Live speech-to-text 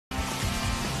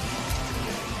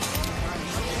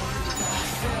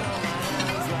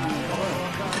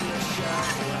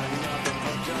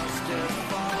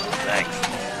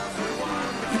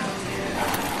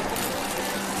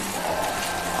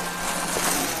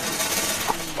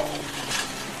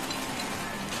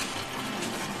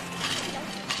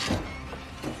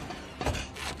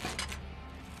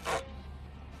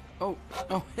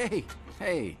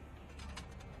Hey.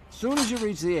 Soon as you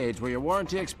reach the age where your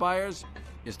warranty expires,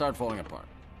 you start falling apart.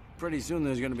 Pretty soon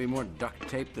there's gonna be more duct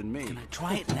tape than me. Can I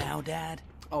try it now, Dad?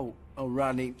 Oh,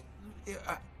 Rodney,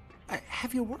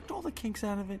 have you worked all the kinks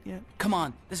out of it yet? Come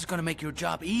on, this is gonna make your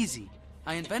job easy.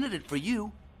 I invented it for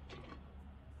you.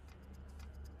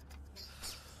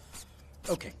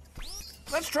 Okay,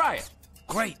 let's try it.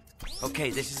 Great.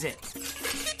 Okay, this is it.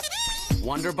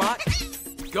 Wonderbot,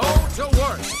 Go to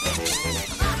work.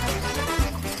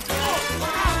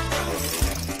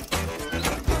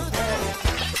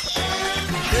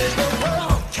 The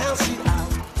world counts you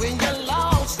out when you're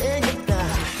lost and you're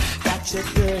down. Got you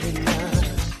good enough.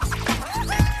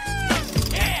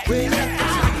 When you're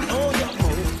out on your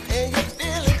own and you're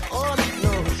feeling all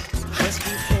alone, just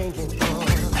keep hanging on.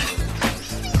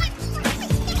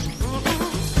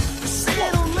 Say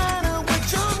it don't matter what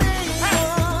you're made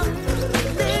of.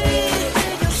 Believe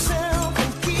in yourself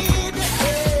and keep your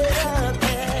head up.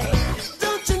 Hey,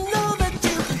 don't you know that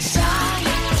you can shine,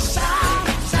 shine,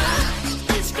 shine?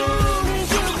 It's strong as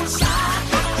you can shine,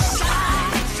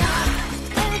 shine, shine.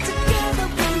 And together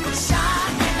we can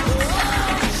shine, oh,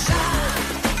 shine,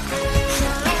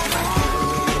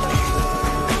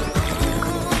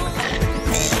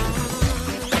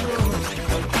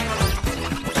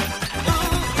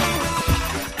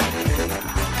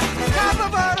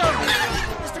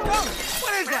 Mr. Gunk,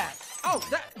 what is that? Oh,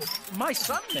 my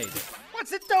son made it.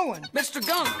 What's it doing? Mr.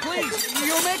 Gunk, please,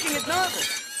 you're making it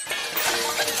nervous.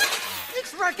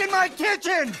 It's wrecking my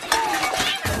kitchen!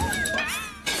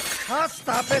 I'll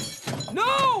stop it.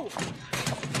 No!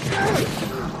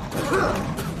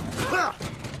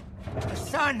 The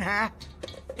son, huh?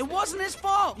 It wasn't his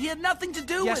fault. He had nothing to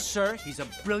do with Yes, sir. He's a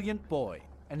brilliant boy.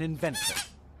 An inventor.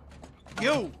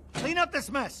 You, clean up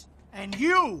this mess. And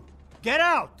you, get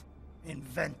out,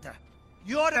 inventor.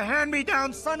 You're the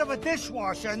hand-me-down son of a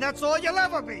dishwasher, and that's all you'll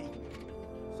ever be.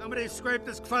 Somebody scrape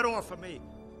this crud off for me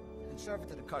and serve it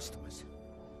to the customers.